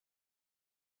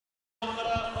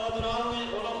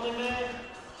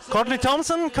Courtney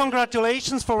Thompson,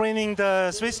 congratulations for winning the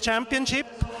Swiss Championship.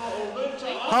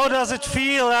 How does it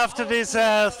feel after this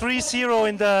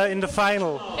 3-0 in the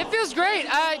final? It feels great.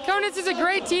 Köniz is a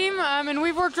great team, and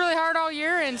we've worked really hard all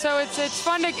year, and so it's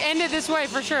fun to end it this way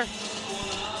for sure.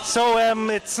 So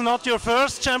it's not your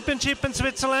first championship in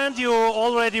Switzerland. You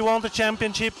already won the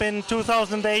championship in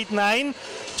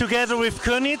 2008-9 together with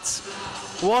Köniz.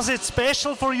 Was it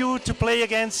special for you to play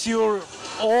against your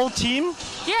old team?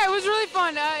 Yeah, it was really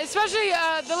fun, especially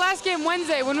the last game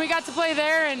Wednesday when we got to play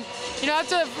there, and you know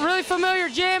it's a really familiar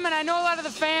gym, and I know a lot of the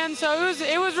fans, so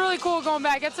it was really cool going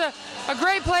back. It's a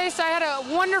great place. I had a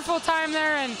wonderful time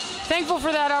there, and thankful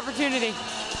for that opportunity.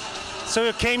 So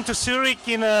you came to Zurich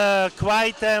in a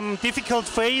quite difficult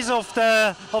phase of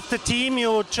the team.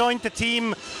 You joined the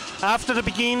team after the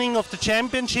beginning of the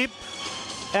championship.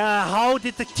 How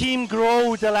did the team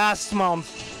grow the last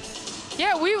month?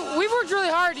 Yeah, we worked really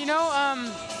hard, you know.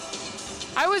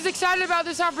 I was excited about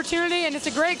this opportunity, and it's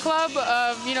a great club,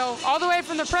 you know, all the way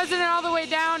from the president all the way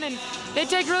down, and they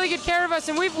take really good care of us,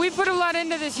 and we've put a lot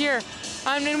into this year.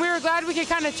 And we were glad we could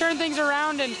kind of turn things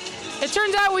around, and it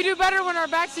turns out we do better when our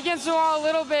back's against the wall a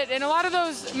little bit, and a lot of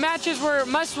those matches were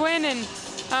must win, and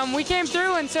we came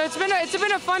through, and so it's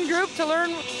been a fun group to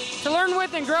learn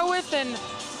with and grow with, and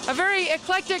a very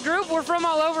eclectic group. We're from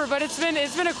all over, but it's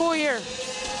been a cool year.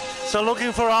 So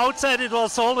looking for outside, it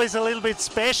was always a little bit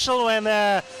special when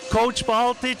Coach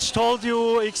Baltic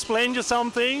explained you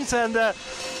some things, and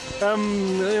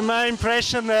in my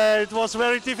impression, it was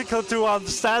very difficult to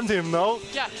understand him, no?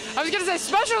 Yeah, I was going to say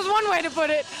special is one way to put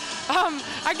it.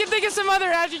 I can think of some other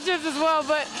adjectives as well,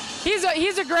 but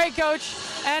he's a great coach,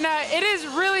 and it is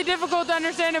really difficult to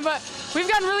understand him, but we've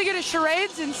gotten really good at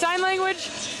charades and sign language,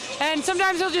 and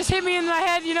sometimes he'll just hit me in my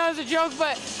head, you know, as a joke,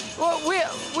 but well,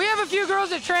 we have a few girls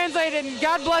that translate, and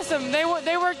God bless them. They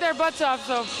work their butts off.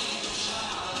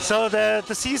 So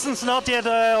the season's not yet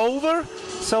over.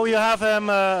 So you have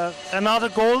another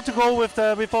goal to go with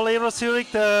Volero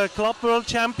Zürich, the Club World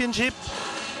Championship.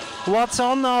 What's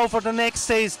on now for the next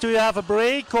days? Do you have a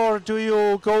break, or do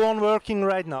you go on working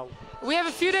right now? We have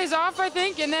a few days off, I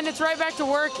think, and then it's right back to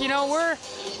work. You know,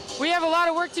 we have a lot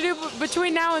of work to do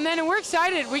between now and then, and we're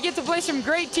excited. We get to play some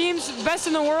great teams, best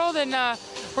in the world, and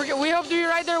we hope to be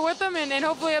right there with them and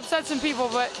hopefully upset some people.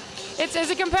 But as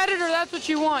a competitor, that's what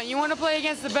you want. You want to play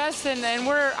against the best, and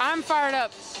I'm fired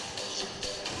up.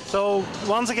 So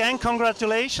once again,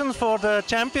 congratulations for the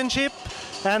championship,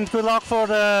 and good luck for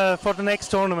the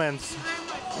next tournaments.